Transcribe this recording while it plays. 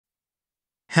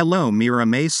Hello, Mira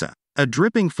Mesa. A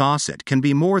dripping faucet can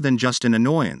be more than just an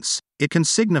annoyance, it can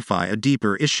signify a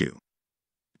deeper issue.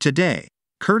 Today,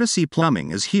 Courtesy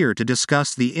Plumbing is here to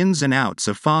discuss the ins and outs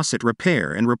of faucet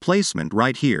repair and replacement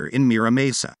right here in Mira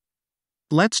Mesa.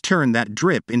 Let's turn that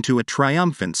drip into a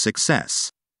triumphant success.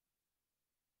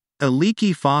 A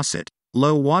leaky faucet,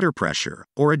 low water pressure,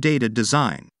 or a dated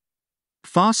design.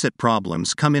 Faucet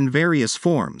problems come in various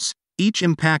forms, each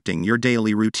impacting your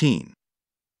daily routine.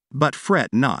 But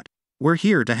fret not, we're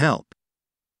here to help.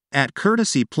 At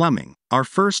Courtesy Plumbing, our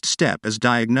first step is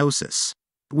diagnosis.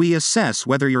 We assess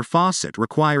whether your faucet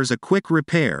requires a quick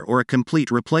repair or a complete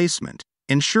replacement,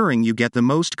 ensuring you get the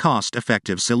most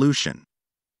cost-effective solution.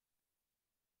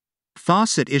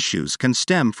 Faucet issues can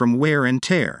stem from wear and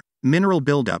tear, mineral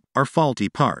buildup, or faulty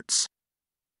parts.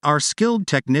 Our skilled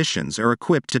technicians are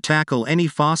equipped to tackle any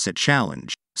faucet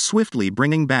challenge, swiftly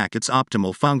bringing back its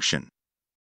optimal function.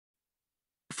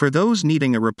 For those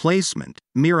needing a replacement,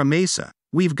 Mira Mesa,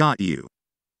 we've got you.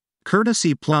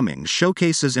 Courtesy Plumbing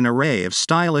showcases an array of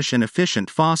stylish and efficient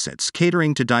faucets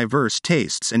catering to diverse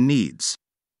tastes and needs.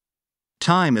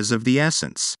 Time is of the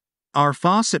essence. Our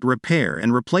faucet repair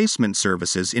and replacement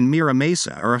services in Mira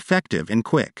Mesa are effective and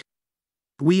quick.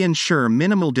 We ensure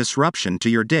minimal disruption to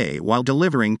your day while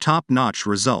delivering top-notch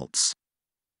results.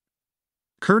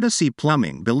 Courtesy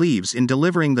Plumbing believes in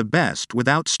delivering the best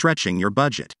without stretching your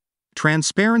budget.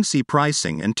 Transparency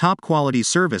pricing and top-quality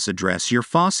service address your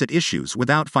faucet issues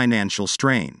without financial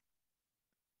strain.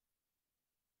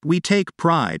 We take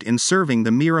pride in serving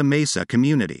the Mira Mesa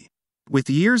community. With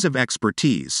years of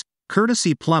expertise,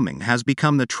 Courtesy Plumbing has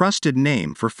become the trusted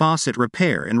name for faucet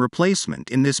repair and replacement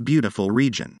in this beautiful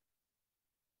region.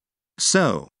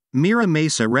 So, Mira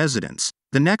Mesa residents,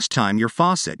 the next time your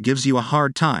faucet gives you a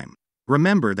hard time,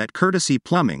 remember that Courtesy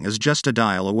Plumbing is just a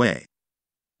dial away.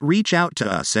 Reach out to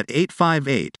us at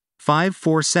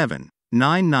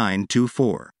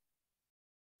 858-547-9924.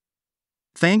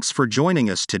 Thanks for joining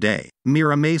us today,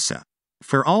 Mira Mesa.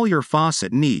 For all your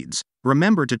faucet needs,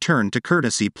 remember to turn to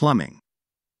Courtesy Plumbing.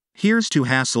 Here's to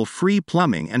hassle-free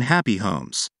plumbing and happy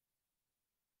homes.